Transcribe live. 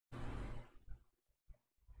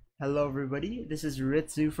Hello everybody, this is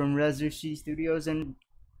Ritsu from Rezushi Studios and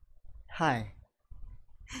hi.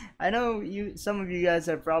 I know some of you guys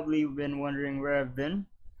have probably been wondering where I've been.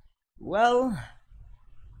 Well,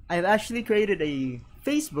 I've actually created a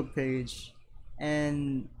Facebook page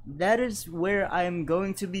and that is where I'm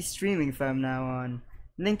going to be streaming from now on.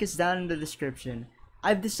 Link is down in the description.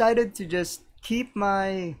 I've decided to just keep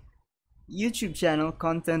my YouTube channel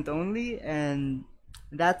content only and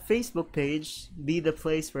that Facebook page be the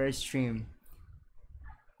place where I stream.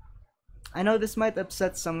 I know this might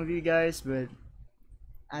upset some of you guys, but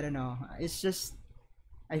I don't know. It's just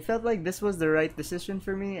I felt like this was the right decision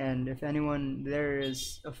for me, and if anyone there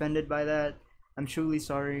is offended by that, I'm truly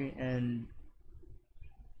sorry, and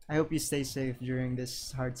I hope you stay safe during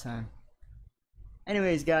this hard time.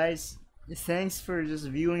 Anyways, guys, thanks for just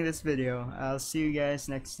viewing this video. I'll see you guys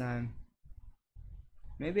next time.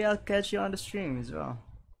 Maybe I'll catch you on the stream as well.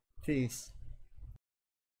 Peace.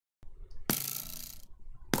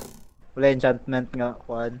 Wala enchantment nga,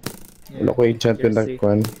 Juan. Wala ko enchantment ng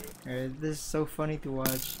kwan. This is so funny to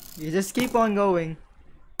watch. You just keep on going.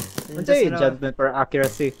 What's the enchantment for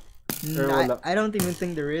accuracy? I don't even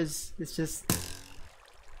think there is. It's just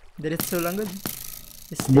that it's so lang good.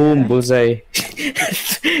 Boom, bullseye.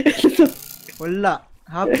 Wala.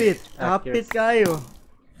 Hapit. Hapit kayo.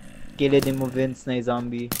 Kilid mo Vince na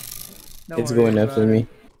zombie. It's going after me.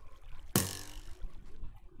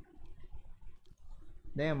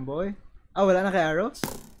 Damn, boy. Oh, wala na kay arrows?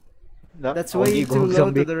 That's way way too low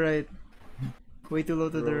to the right. Way too low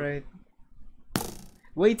to the right.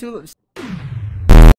 Way too low.